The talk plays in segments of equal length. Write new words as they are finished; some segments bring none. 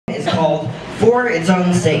is called For Its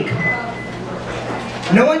Own Sake.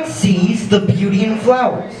 No one sees the beauty in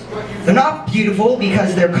flowers. They're not beautiful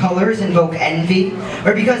because their colors invoke envy,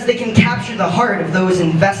 or because they can capture the heart of those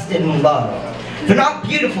invested in love. They're not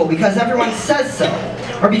beautiful because everyone says so,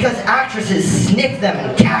 or because actresses sniff them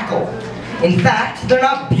and cackle. In fact, they're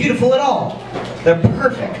not beautiful at all. They're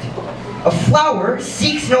perfect. A flower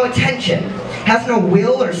seeks no attention, has no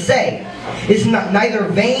will or say, is neither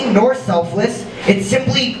vain nor selfless. It's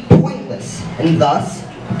simply pointless, and thus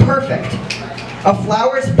perfect. A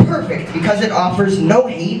flower is perfect because it offers no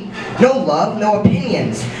hate, no love, no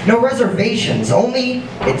opinions, no reservations, only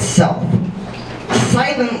itself.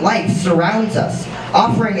 Silent life surrounds us,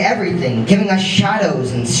 offering everything, giving us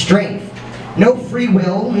shadows and strength. No free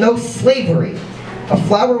will, no slavery. A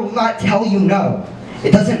flower will not tell you no.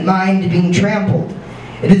 It doesn't mind being trampled.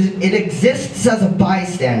 It exists as a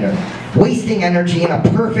bystander, wasting energy in a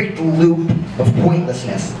perfect loop of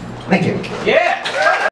pointlessness. Thank you. Yeah!